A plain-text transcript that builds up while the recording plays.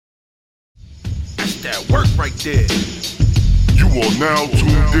that work right there. You are now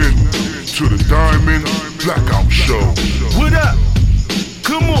tuned in to the Diamond Blackout Show. What up?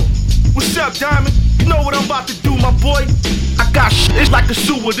 Come on. What's up, Diamond? You know what I'm about to do, my boy? I got it's like a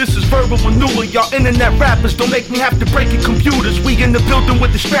sewer, this is verbal manure. Y'all internet rappers don't make me have to break your computers. We in the building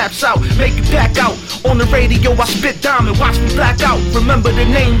with the straps out, make it back out. On the radio I spit Diamond, watch me black out. Remember the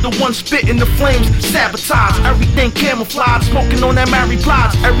name, the one spitting the flames. Sabotage, everything camouflage. Smoking on that Mary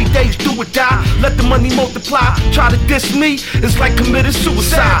Blige, every day's do or die. Let the money multiply, try to diss me, it's like committing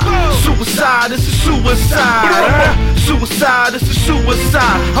suicide. Suicide, it's a suicide. Suicide, it's a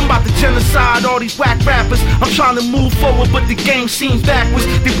suicide. I'm about to genocide all these whack rappers. I'm trying to move forward, but the game seems backwards.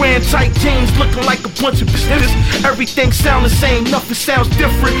 They wearing tight jeans, looking like a bunch of bitches. Everything sound the same, nothing sounds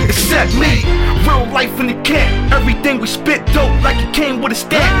different except me. Real life in the camp, everything we spit dope like it came with a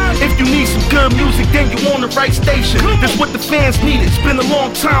stamp. If you need some good music, then you on the right station. That's what the fans need. It's been a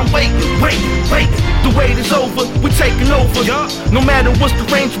long time waiting. The wait is over, we're taking over. No matter what's the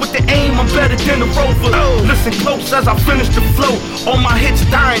range with the aim, I'm better than a rover. Listen close as I finish the flow. All my hits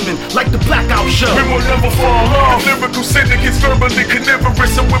diamond, like the Blackout Show. We will never fall off. Lyrical syndicates verbally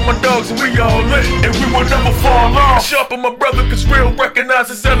carnivorous. I'm with my dogs and we all lit, and we will never fall off. Sharpen my brother, cause real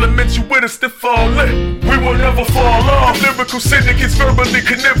recognizes elements. You with us to fall lit. We will never fall off. Lyrical syndicates verbally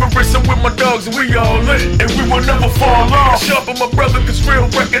carnivorous. I'm with my dogs and we all lit, and we will never fall off. Sharpen my brother, cause real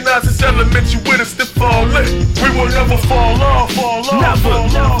recognizes elements. You with us to fall lit. We will never fall off. Never.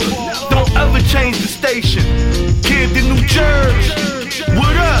 Don't ever change the station. Kid in New Jersey.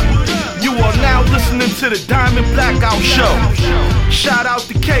 What up? You are now listening to the Diamond Blackout Show. Shout out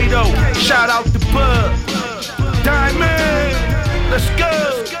to Kato, shout out to Bud. Diamond, let's go.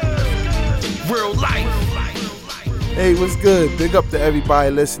 Real life. Hey, what's good? Big up to everybody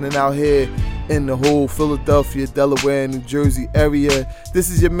listening out here in the whole Philadelphia, Delaware, New Jersey area. This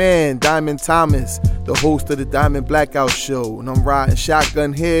is your man, Diamond Thomas, the host of the Diamond Blackout Show. And I'm riding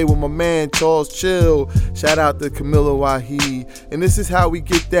shotgun here with my man, Charles Chill. Shout out to Camilla Wahid. And this is how we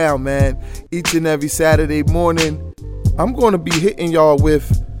get down, man. Each and every Saturday morning, I'm going to be hitting y'all with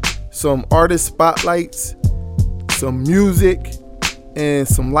some artist spotlights, some music, and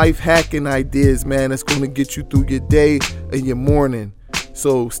some life hacking ideas, man, that's going to get you through your day and your morning.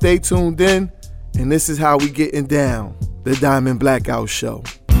 So stay tuned in, and this is how we getting down, the Diamond Blackout Show.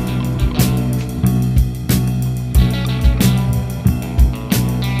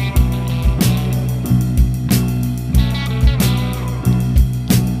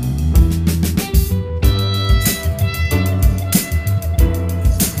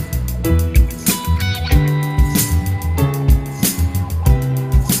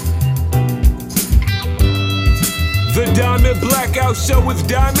 The Diamond Blackout Show with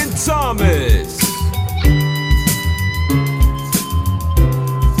Diamond Thomas.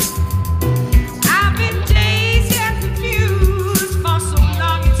 I've been dazed and confused for so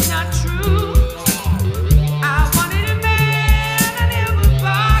long it's not true. I wanted a man, I never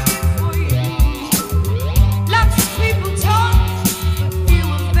bargained for you. Lots of people talk, but few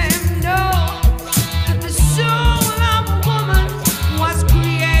of them know that the soul of a woman was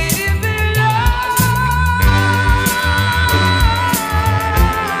created in love.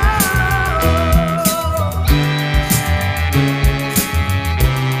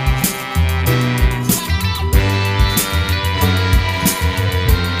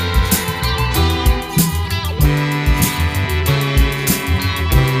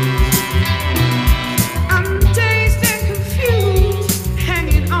 I'm dazed and confused,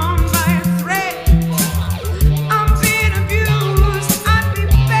 hanging on by a thread. I'm being abused, I'd be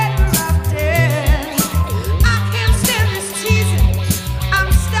better off dead. I can't stand this teasing, I'm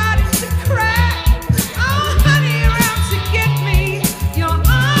starting to cry. Oh, honey, you're out to get me, you're on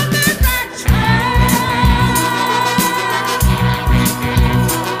the right track.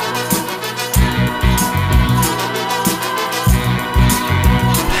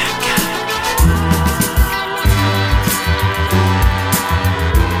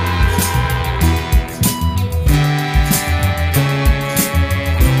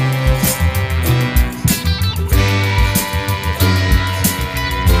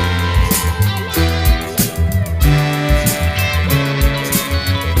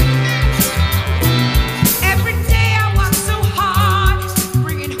 Every day I work so hard,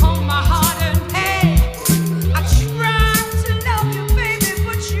 bringing home my hard-earned pay. I tried to love you, baby,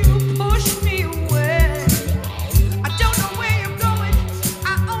 but you pushed me away. I don't know where you're going, I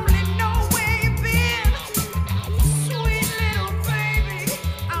only know where you've been. Sweet little baby,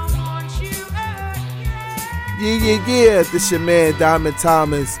 I want you again. Yeah. This your man, Diamond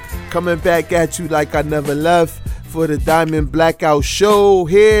Thomas, coming back at you like I never left. for the Diamond Blackout Show,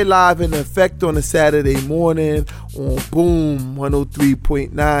 here live in effect on a Saturday morning on Boom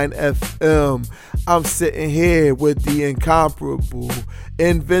 103.9 FM. I'm sitting here with the incomparable,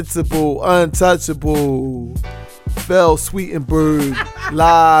 invincible, untouchable Phil Sweetenberg,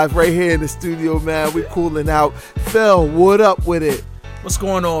 live right here in the studio, man. We cooling out. Phil, what up with it? What's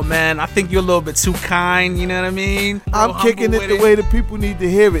going on, man? I think you're a little bit too kind, you know what I mean? I'm kicking it the way the people need to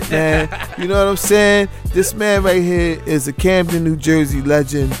hear it, man. You know what I'm saying? This man right here is a Camden, New Jersey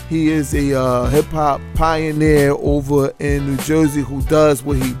legend. He is a hip-hop pioneer over in New Jersey who does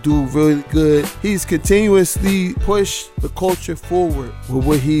what he do really good. He's continuously pushed the culture forward with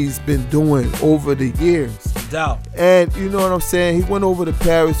what he's been doing over the years. Doubt. And you know what I'm saying? He went over to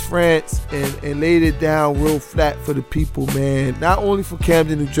Paris, France, and laid it down real flat for the people, man. Not only for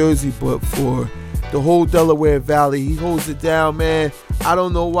Camden, New Jersey, but for the whole Delaware Valley. He holds it down, man. I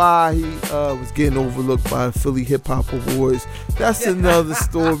don't know why he was getting overlooked by the Philly Hip Hop Awards. That's another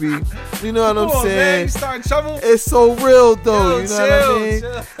story. You know what I'm saying? Man, you starting trouble? It's so real, though. Yo, you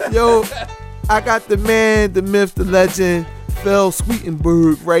know what I mean? Yo, I got the man, the myth, the legend, Phil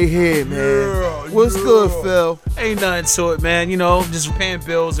Sweetenberg right here, man. What's good, Phil? Ain't nothing to it, man. You know, just paying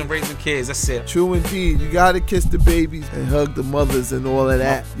bills and raising kids. That's it. True indeed. You gotta kiss the babies and hug the mothers and all of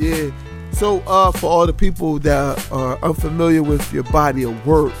that. Yeah. So, for all the people that are unfamiliar with your body of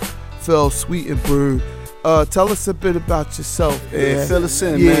work, Phil Sweetenberg, tell us a bit about yourself. Yeah, fill us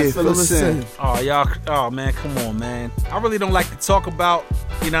in, man. Fill us in. Oh, y'all. Oh, man. Come on, man. I really don't like to talk about,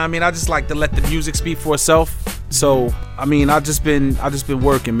 you know what I mean? I just like to let the music speak for itself. So, I mean, I just been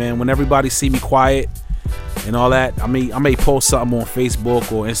working, man. When everybody see me quiet and all that, I may post something on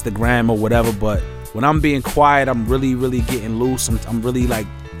Facebook or Instagram or whatever, but when I'm being quiet, I'm really, really getting loose. I'm really like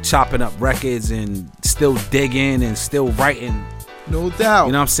chopping up records and still digging and still writing. No doubt.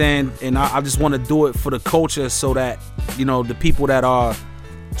 You know what I'm saying? And I just want to do it for the culture so that, you know, the people that are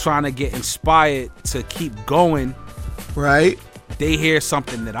trying to get inspired to keep going, right? They hear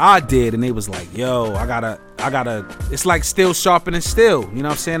something that I did and they was like, yo, I gotta, it's like steel sharpening steel. You know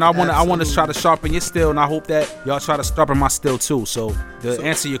what I'm saying? I want to try to sharpen your steel, and I hope that y'all try to sharpen my steel too. So to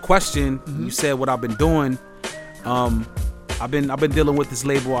answer your question, you said what I've been doing. I've been dealing with this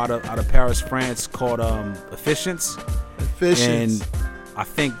label out of Paris, France called Efficience. And I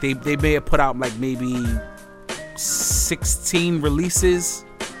think they may have put out like maybe 16 releases.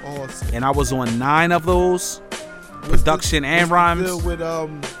 Awesome. And I was on 9 of those. Production and rhymes. Deal with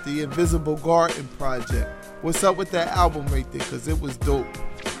the Invisible Garden project. What's up with that album right there? Because it was dope.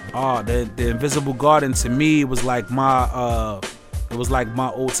 Oh, the Invisible Garden to me was like my ode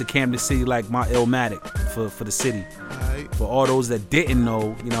to Camden City, like my Illmatic for the city. Right. For all those that didn't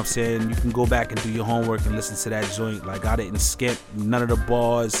know, you know what I'm saying, you can go back and do your homework and listen to that joint. Like, I didn't skip none of the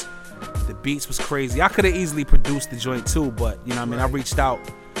bars. The beats was crazy. I could have easily produced the joint too, but you know what I mean, I reached out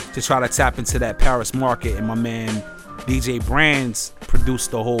to try to tap into that Paris market, and my man DJ Brands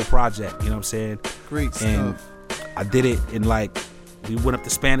produced the whole project, you know what I'm saying? Great stuff. And I did it in like, we went up to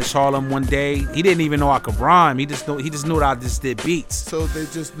Spanish Harlem one day. He didn't even know I could rhyme. He just knew that I just did beats. So they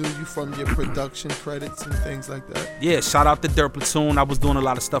just knew you from your production credits and things like that? Yeah, shout out to Dirt Platoon. I was doing a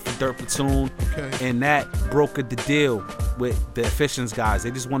lot of stuff for Dirt Platoon. Okay. And that brokered the deal with the Efficience guys.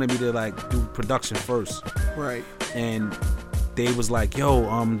 They just wanted me to like do production first. Right. And they was like,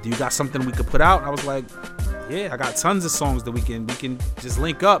 yo, do you got something we could put out? And I was like, yeah, I got tons of songs that we can just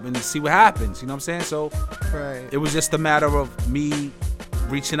link up and see what happens. You know what I'm saying? So right. It was just a matter of me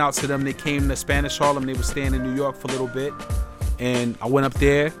reaching out to them. They came to Spanish Harlem. They were staying in New York for a little bit. And I went up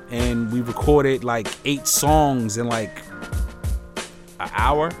there and we recorded like 8 songs in like an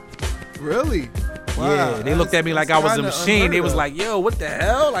hour. Really? Wow. Yeah, they looked at me like I was a machine. They was like, yo, what the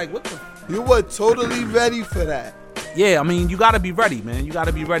hell? Like, what the? You were totally ready for that. Yeah, I mean, you got to be ready, man. You got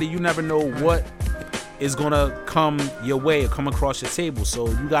to be ready. You never know what is going to come your way or come across your table. So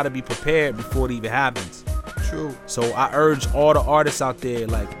you got to be prepared before it even happens. True. So I urge all the artists out there,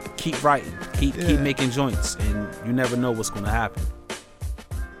 like, keep writing, keep making joints, and you never know what's going to happen.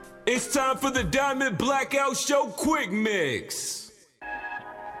 It's time for the Diamond Blackout Show Quick Mix.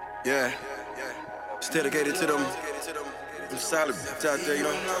 Yeah. It's dedicated to them solid out there, you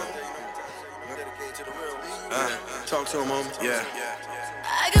know. Talk to him, homie. Yeah.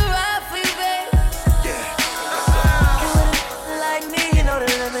 I can ride for you, babe. Yeah. You like me, you know the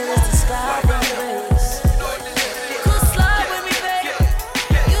limit is the sky, baby. Cool slide with me, babe.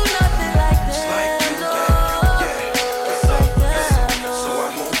 You nothing like that, no. So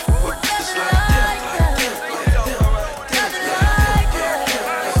I move with this like that. Nothing like that.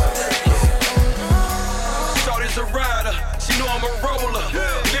 Shorty's a rider. She know I'm a roller.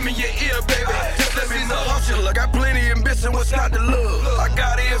 Give me your ear, baby. Just let me know. Look, I play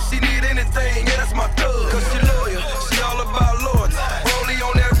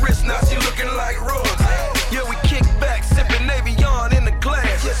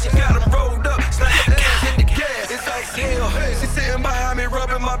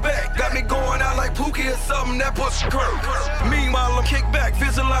rubbing my back. Got me going out like Pookie or something, that pussy curve. Meanwhile, I'm kick back,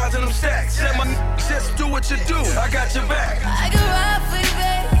 visualizing them stacks. Said my just do what you do, I got your back. I can ride for you,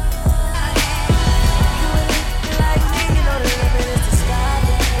 babe. You like me, you know the limit is the sky.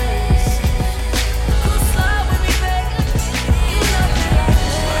 Go slow with me, babe. You know me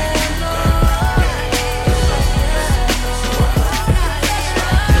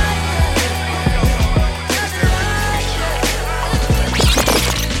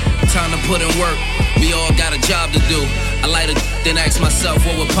Time to put in work. We all got a job to do. I light a then ask myself,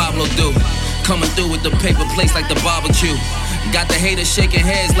 what would Pablo do? Coming through with the paper plates like the barbecue. Got the haters shaking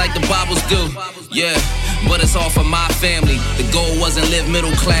heads like the Bibles do. Yeah, but it's all for my family. The goal wasn't live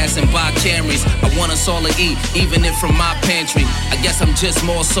middle class and buy Camrys. I want us all to eat, even if from my pantry. I guess I'm just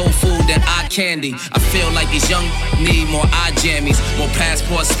more soul food than eye candy. I feel like these young need more eye jammies, more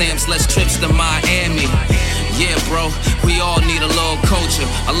passport stamps, less trips to Miami. Yeah, bro, we all need a little culture,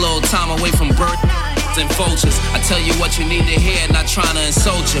 a little time away from birth and vultures. I tell you what you need to hear, not trying to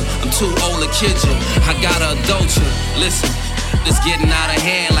insult you. I'm too old to kid you, I gotta adult you. Listen, this getting out of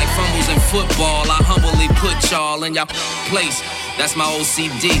hand like fumbles in football. I humbly put y'all in y'all place. That's my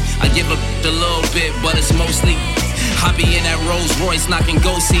OCD. I give a little bit, but it's mostly I be in that Rolls Royce knocking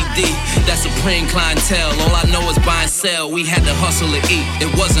Go CD. That supreme clientele. All I know is buy and sell. We had to hustle to eat.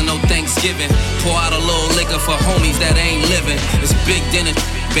 It wasn't no Thanksgiving. Pour out a little liquor for homies that ain't living. It's big dinner,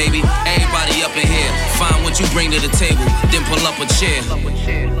 baby. Everybody up in here. Find what you bring to the table, then pull up a chair.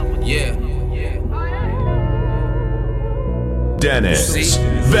 Yeah. Dennis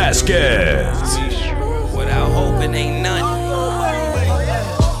Vasquez. Without hoping ain't none.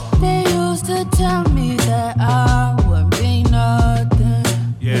 They used to tell me that I would be nothing.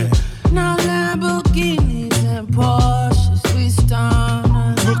 Yeah. Now Lamborghinis and Porsches, we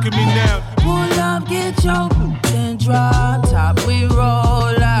stunning. Look at me now. Pull up, get your boot, then drop top, we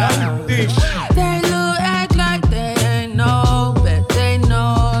roll out. They look, act like they ain't know, but they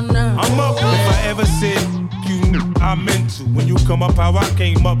know now. I'm up. If I ever said you, I meant to. When you come up how I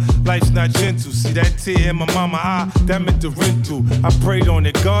came up, life's not gentle. See that tear in my mama eye, that meant the rental. I prayed on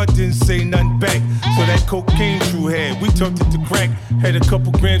it, God didn't say nothing back. So that cocaine True had, we turned it to crack. Had a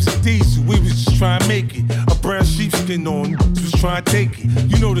couple grams of diesel, we was just trying to make it. A brown sheepskin on, was trying to take it.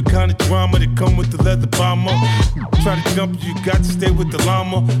 You know the kind of drama that come with the leather bomber. Try to jump, you got to stay with the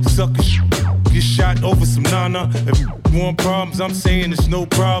llama. Sucker get shot over some nana. If you want problems, I'm saying it's no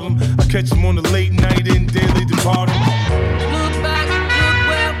problem. I catch them on the late night in daily departing. Look back, look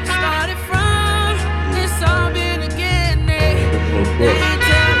where we started from. It's all been a beginning. They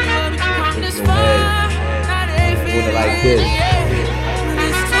tell me where we come this far. Now they feel it like this. When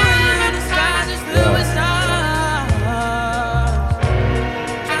it's too late, the sky just filled with stars.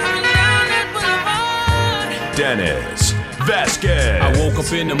 Driving down that boulevard. Dennis Vasquez. I woke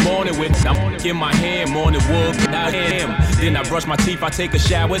up in the morning with I'm in my hand, morning wood, I am. Then I brush my teeth, I take a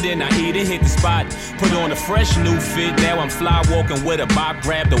shower, then I eat it, hit the spot. Put on a fresh new fit, now I'm fly walking with a bop,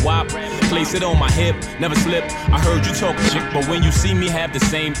 grab the wop, place it on my hip, never slip. I heard you talking shit, but when you see me have the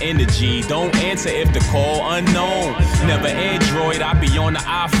same energy. Don't answer if the call unknown. Never Android, I be on the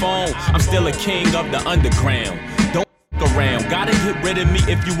iPhone. I'm still a king of the underground. Don't around, gotta get rid of me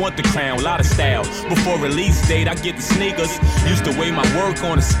if you want the crown. Lot of style, before release date I get the sneakers. Used to weigh my work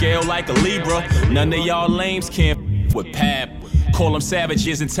on a scale like a Libra. None of y'all lames can't with Pap. Call them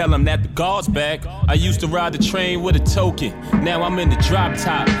savages and tell them that the guard's back. I used to ride the train with a token, now I'm in the drop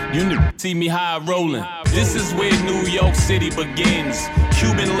top. You see me high rolling. This is where New York City begins.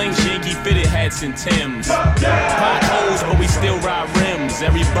 Cuban links, Yankee fitted hats and Timbs. Potholes, but we still ride rims.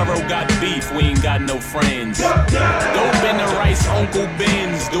 Every borough got beef, we ain't got no friends. Dope in the rice, Uncle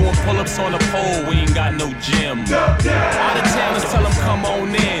Ben's. Doing pull-ups on the pole, we ain't got no gym. Out of towners, tell them come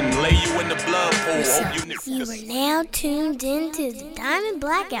on in. Lay you in the blood pool. Hope you You are now tuned into the Diamond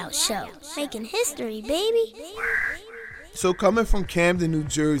Blackout Show, making history, baby. So coming from Camden, New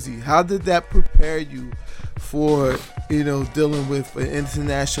Jersey, how did that prepare you for, dealing with an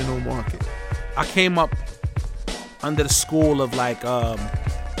international market? I came up under the school of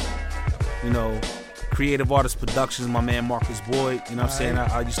Creative Artist Productions, my man Marcus Boyd. You know what I'm saying?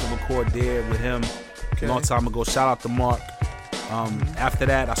 I used to record there with him a long time ago. Shout out to Mark. After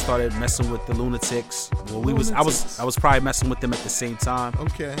that, I started messing with the Lunatics. Well, I was probably messing with them at the same time.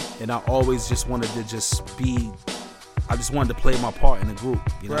 Okay. And I always just wanted to I just wanted to play my part in the group.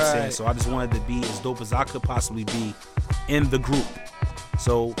 You know what I'm saying? So I just wanted to be as dope as I could possibly be in the group.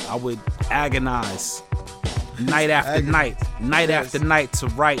 So I would agonize night after night after night to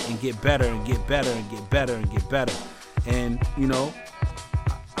write and get better and get better and get better and get better. And,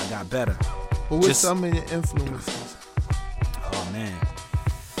 I got better. What were some of your influences? Oh, man.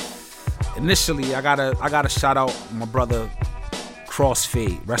 initially, I gotta shout out my brother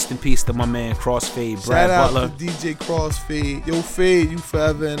Crossfade. Rest in peace to my man Crossfade, Brad Butler. Shout out to DJ Crossfade. Yo, Fade, you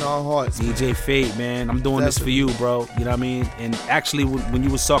forever in our hearts. DJ man. Fade, man. I'm doing this for you, bro. You know what I mean? And actually, when you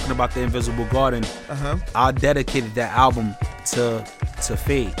was talking about The Invisible Garden, I dedicated that album to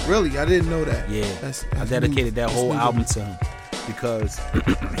Fade. Really? I didn't know that. Yeah. That's I dedicated that whole album to him because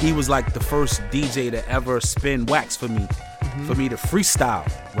he was like the first DJ to ever spin wax for me, for me to freestyle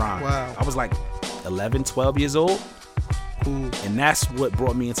rhyme. Wow. I was like 11, 12 years old. Cool. And that's what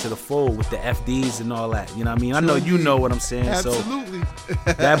brought me into the fold with the FDs and all that. You know what I mean? I know you know what I'm saying. Absolutely. So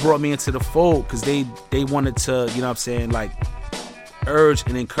that brought me into the fold because they wanted to, you know what I'm saying, like urge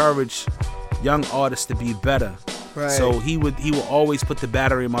and encourage young artists to be better. Right. So he would always put the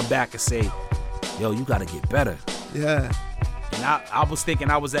battery in my back and say, yo, you got to get better. Yeah. And I was thinking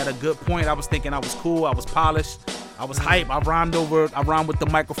I was at a good point. I was thinking I was cool. I was polished. I was hype. I rhymed with the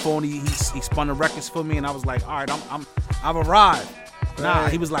microphone. He spun the records for me, and I was like, all right, I've arrived. Nah,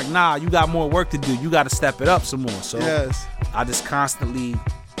 he was like, nah, you got more work to do. You got to step it up some more. So I just constantly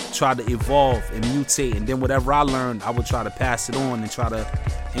try to evolve and mutate, and then whatever I learned, I would try to pass it on and try to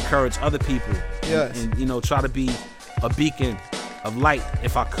encourage other people. And you know, try to be a beacon of light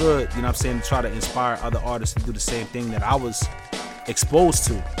if I could. You know what I'm saying? Try to inspire other artists to do the same thing that I was exposed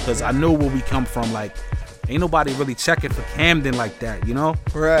to, because I know where we come from. Like, ain't nobody really checking for Camden like that, you know?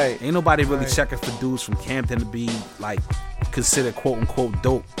 Right. Ain't nobody really checking for dudes from Camden to be like considered quote unquote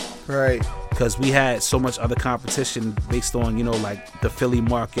dope. Right. Because we had so much other competition based on, you know, like the Philly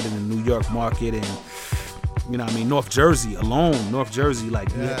market and the New York market and, you know what I mean, North Jersey alone. North Jersey, like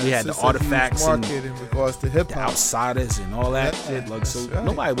we had the Artifacts and in regards to hip-hop. The Outsiders and all that shit. Like, so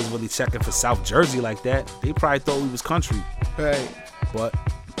nobody was really checking for South Jersey like that. They probably thought we was country. Right. But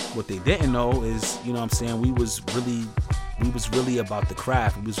what they didn't know is, you know what I'm saying, we was really about the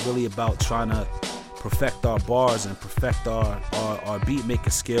craft. We was really about trying to perfect our bars and perfect our beat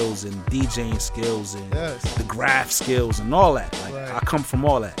making skills and DJing skills and the graph skills and all that. Like, I come from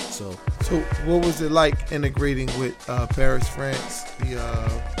all that. So what was it like integrating with Paris, France,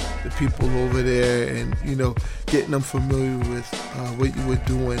 the people over there, and, you know, getting them familiar with what you were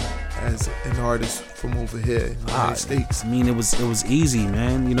doing as an artist from over here in the United States? I mean, it was easy,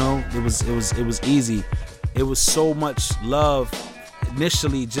 man. You know, it was easy. It was so much love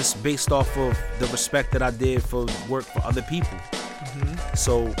initially, just based off of the respect that I did for work for other people.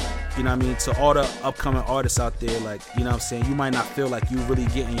 So, you know what I mean, to all the upcoming artists out there, like, you know what I'm saying, you might not feel like you really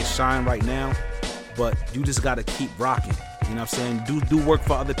getting your shine right now, but you just gotta keep rocking. You know what I'm saying? Do work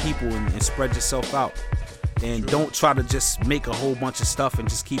for other people and spread yourself out. And don't try to just make a whole bunch of stuff and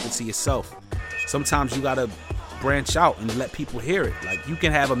just keep it to yourself. Sometimes you gotta branch out and let people hear it. Like, you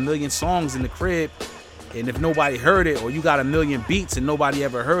can have 1 million songs in the crib, and if nobody heard it, or you got 1 million beats and nobody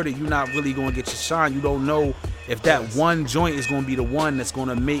ever heard it, you're not really gonna get your shine. You don't know if that one joint is gonna be the one that's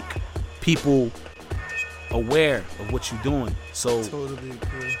gonna make people aware of what you're doing. So totally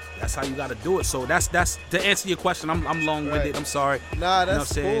agree. That's how you gotta do it. So that's to answer your question. I'm long-winded. I'm sorry. Nah,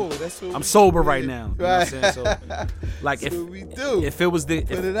 that's you know cool. That's what I'm sober right now. You know what I'm saying? So, like, that's what we do. If it was put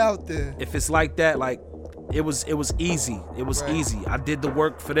it out there. If it's like that, like, it was easy. It was easy. I did the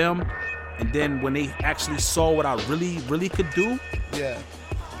work for them, and then when they actually saw what I really could do,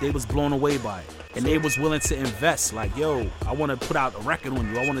 they was blown away by it. And they was willing to invest. Like, yo, I want to put out a record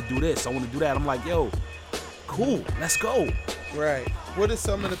on you. I want to do this. I want to do that. I'm like, yo, cool. Let's go. Right. What are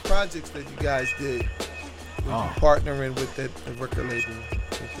some of the projects that you guys did partnering with the record label?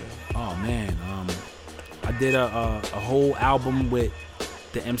 Oh man, I did a whole album with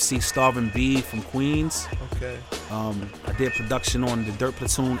the MC Starvin' B from Queens. Okay. I did production on the Dirt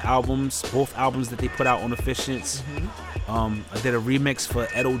Platoon albums, both albums that they put out on Efficients. I did a remix for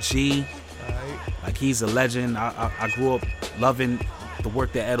Edo G. Like, he's a legend. I grew up loving the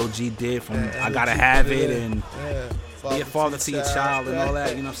work that Edo G did, from I Gotta Have It and Be a Father to Your Child and all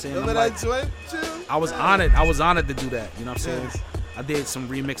that, you know what I'm saying? Remember that joint, too? I was honored to do that, you know what I'm saying? I did some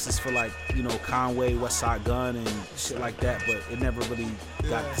remixes for, like, you know, Conway, West Side Gun and shit like that, but it never really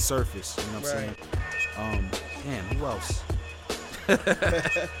got the surface, you know what I'm saying? Damn, who else?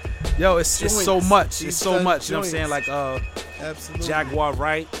 Yo, it's so much. It's so much, you know what I'm saying? Like, Absolutely. Jaguar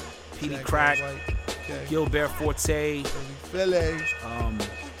Wright, Petey Crack, Gilbert Forte. Philly.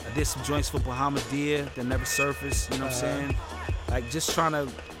 I did some joints for Bahamadia that never surfaced, you know what I'm saying? Like, just trying to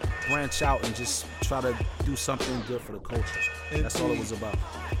branch out and just try to do something good for the culture. That's all it was about.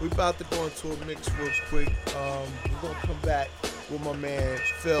 We're about to go into a mix real quick. We're going to come back with my man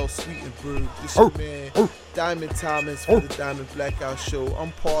Phil Sweetenberg. This your man Diamond Thomas for the Diamond Blackout Show.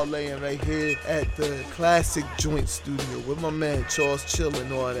 I'm parlaying right here at the Classic Joint Studio with my man Charles Chill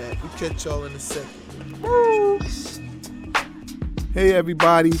and all that. We catch y'all in a second. Hey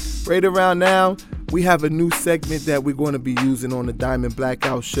everybody, right around now, we have a new segment that we're going to be using on the Diamond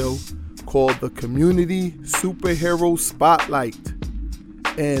Blackout Show called the Community Superhero Spotlight.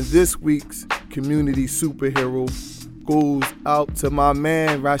 And this week's Community Superhero goes out to my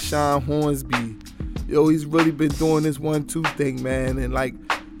man Rashawn Hornsby. Yo, he's really been doing this 1-2 thing, man. And like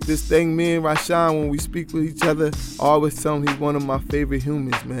this thing, me and Rashawn, when we speak with each other, I always tell him he's one of my favorite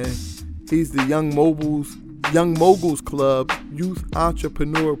humans, man. He's the Young Moguls Club Youth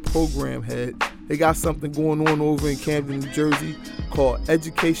Entrepreneur Program Head. They got something going on over in Camden, New Jersey called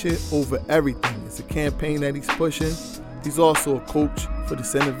Education Over Everything. It's a campaign that he's pushing. He's also a coach for the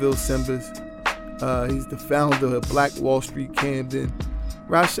Centerville Simbas. He's the founder of Black Wall Street Camden.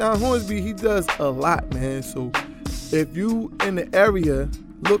 Rashawn Hornsby, he does a lot, man. So if you in the area,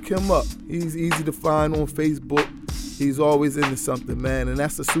 look him up. He's easy to find on Facebook. He's always into something, man, and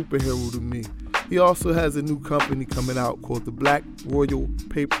that's a superhero to me. He also has a new company coming out called the Black Royal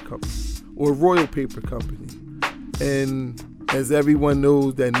Paper Company, or Royal Paper Company. And as everyone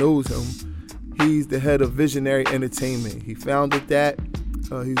knows that knows him, he's the head of Visionary Entertainment. He founded that.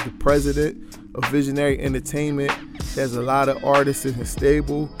 He's the president of Visionary Entertainment. He has a lot of artists in his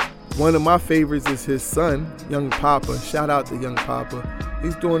stable. One of my favorites is his son, Young Papa. Shout out to Young Papa.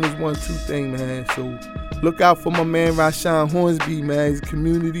 He's doing this 1-2 thing, man. So look out for my man Rashawn Hornsby, man. He's a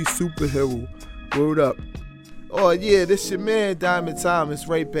community superhero. Word up. Oh yeah, this your man Diamond Thomas,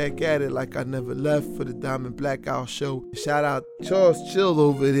 right back at it like I never left for the Diamond Blackout Show. Shout out Charles Chill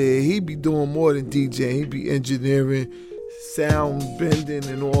over there. He be doing more than DJing. He be engineering, sound bending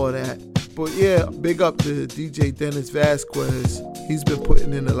and all that. But yeah, big up to DJ Dennis Vasquez. He's been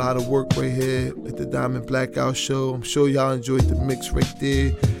putting in a lot of work right here at the Diamond Blackout Show. I'm sure y'all enjoyed the mix right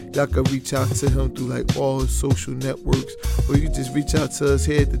there. Y'all can reach out to him through like all his social networks, or you just reach out to us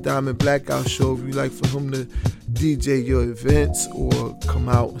here at the Diamond Blackout Show if you like for him to DJ your events or come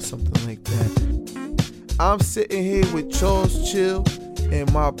out or something like that. I'm sitting here with Charles Chill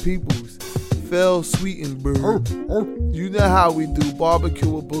and my peoples, Phil Sweetenberg. You know how we do barbecue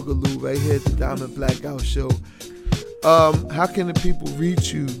with Boogaloo right here at the Diamond Blackout Show. How can the people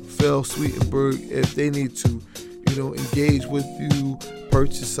reach you, Phil Sweetenberg, if they need to, engage with you,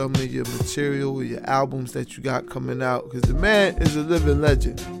 purchase some of your material or your albums that you got coming out? Because the man is a living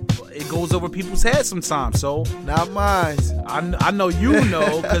legend. It goes over people's heads sometimes, so not mine. I know you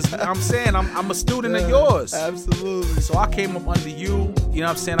know, because I'm saying I'm a student of yours. Absolutely. So I came up under you. You know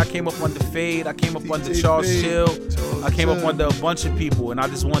what I'm saying? I came up under Fade. I came up DJ under Charles Fade. Chill. I came up under a bunch of people, and I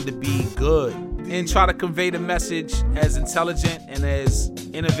just wanted to be good and try to convey the message as intelligent and as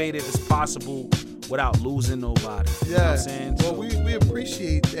innovative as possible without losing nobody. Yeah. You know what I'm saying? Well, we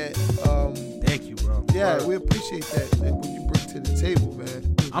appreciate that. Thank you, bro. Yeah, Word. we appreciate that what you bring to the table,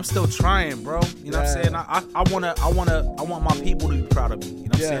 man. I'm still trying, bro. You know what I'm saying? I want my people to be proud of me. You know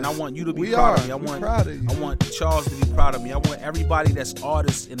what I'm saying? I want you to be proud of me. I want Charles to be proud of me. I want everybody that's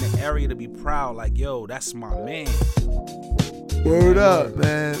artists in the area to be proud. Like, yo, that's my man. Word up,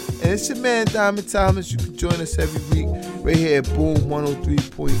 man. And it's your man Diamond Thomas. You can join us every week right here at Boom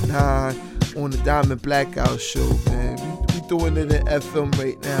 103.9 on the Diamond Blackout Show, man. We doing it in FM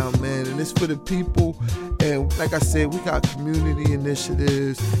right now, man. And it's for the people. And like I said, we got community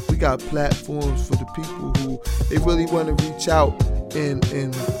initiatives. We got platforms for the people who they really want to reach out and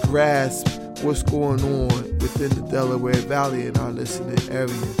grasp what's going on within the Delaware Valley in our listening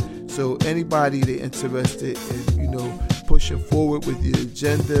area. So anybody that's interested in, pushing forward with your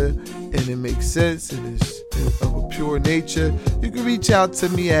agenda and it makes sense and it's of a pure nature, you can reach out to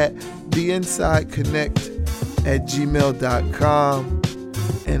me at THEINSIDECONNECT@gmail.com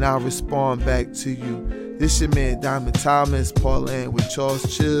and I'll respond back to you. This your man Diamond Thomas, parlaying with Charles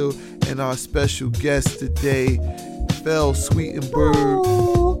Chill and our special guest today, Phil Sweetenberg.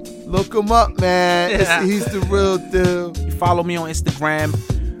 Look him up, man. He's the real deal. You follow me on Instagram.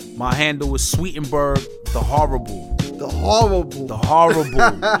 My handle is Sweetenberg the Horrible. The Horrible. The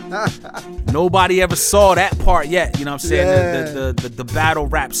Horrible. Nobody ever saw that part yet. You know what I'm saying? Yeah. The battle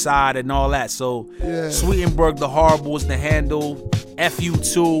rap side and all that. So Sweetenberg the Horrible is the handle.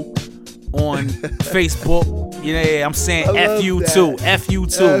 FU2 on Facebook. Yeah, I'm saying FU2.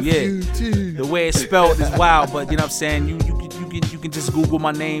 FU2. Yeah. The way it's spelled is wild, but you know what I'm saying? You can just Google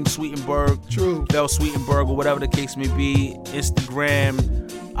my name, Sweetenberg. True. Phil Sweetenberg or whatever the case may be. Instagram,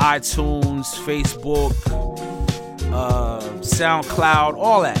 iTunes, Facebook. SoundCloud,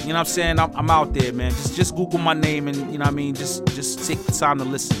 all that. You know what I'm saying? I'm out there, man. Just Google my name and, you know what I mean? Just take the time to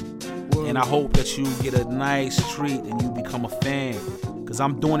listen. And I hope that you get a nice treat and you become a fan. Because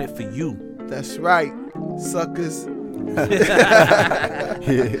I'm doing it for you. That's right, suckers.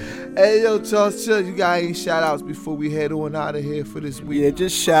 Hey, yo, Charles Chill, you got any shout outs before we head on out of here for this week? Yeah,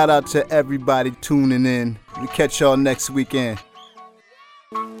 just shout out to everybody tuning in. We catch y'all next weekend.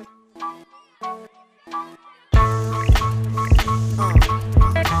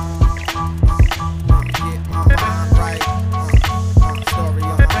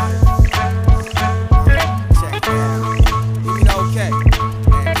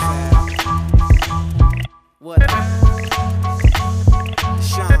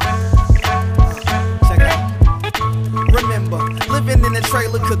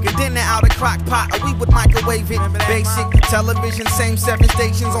 Cooking dinner out of crock pot, or we would microwave it. Basic television, same 7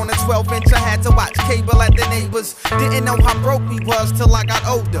 stations on a 12-inch. I had to watch cable at the neighbors. Didn't know how broke we was till I got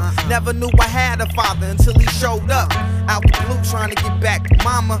older. Never knew I had a father until he showed up. Out the blue trying to get back to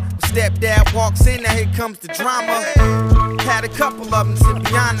mama. Stepdad walks in, now here comes the drama. Had a couple of them, to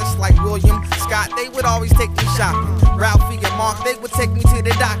be honest, like William, Scott, they would always take me shopping. Ralphie and Mark, they would take me to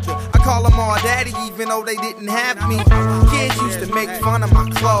the doctor. I call them all daddy, even though they didn't have me. Kids used to make fun of my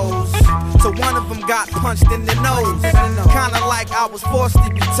clothes, so one of them got punched in the nose. Kinda like I was forced to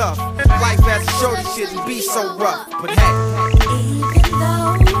be tough. Life as a shorty shouldn't be so rough, but hey. Even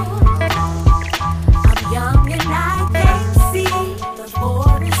though I'm young and I can't see the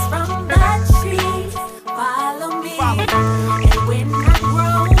forest from the trees, follow me. And when I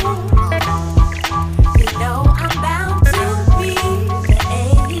grow, you know I'm bound to be the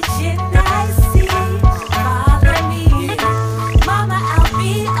Asian I see. Follow me, mama, I'll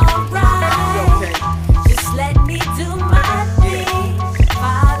be alright. Just let me do my thing,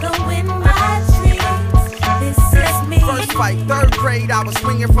 following my dreams. This is me. First fight, 3rd grade, I was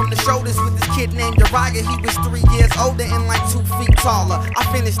swinging from the shoulders with this kid named Uriah. He was 3 years older and like 2 feet taller. I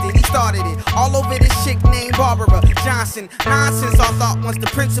finished it, he started it. All over this chick named Barbara Johnson. Nonsense, I thought once the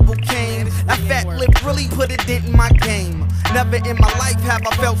principal came. That fat lip really put a dent in my game. Never in my life have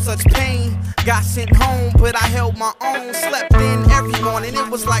I felt such pain. Got sent home, but I held my own. Slept in every morning, it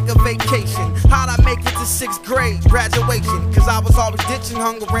was like a vacation. How'd I make it to 6th grade graduation? Cause I was always ditching,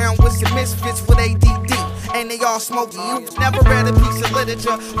 hung around with some misfits with ADD. And they all smoked you. Never read a piece of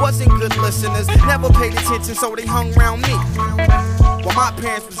literature, wasn't good listeners. Never paid attention, so they hung around me. While my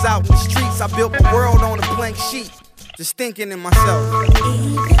parents was out in the streets, I built my world on a blank sheet. Just thinking in myself.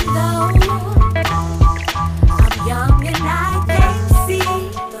 Even though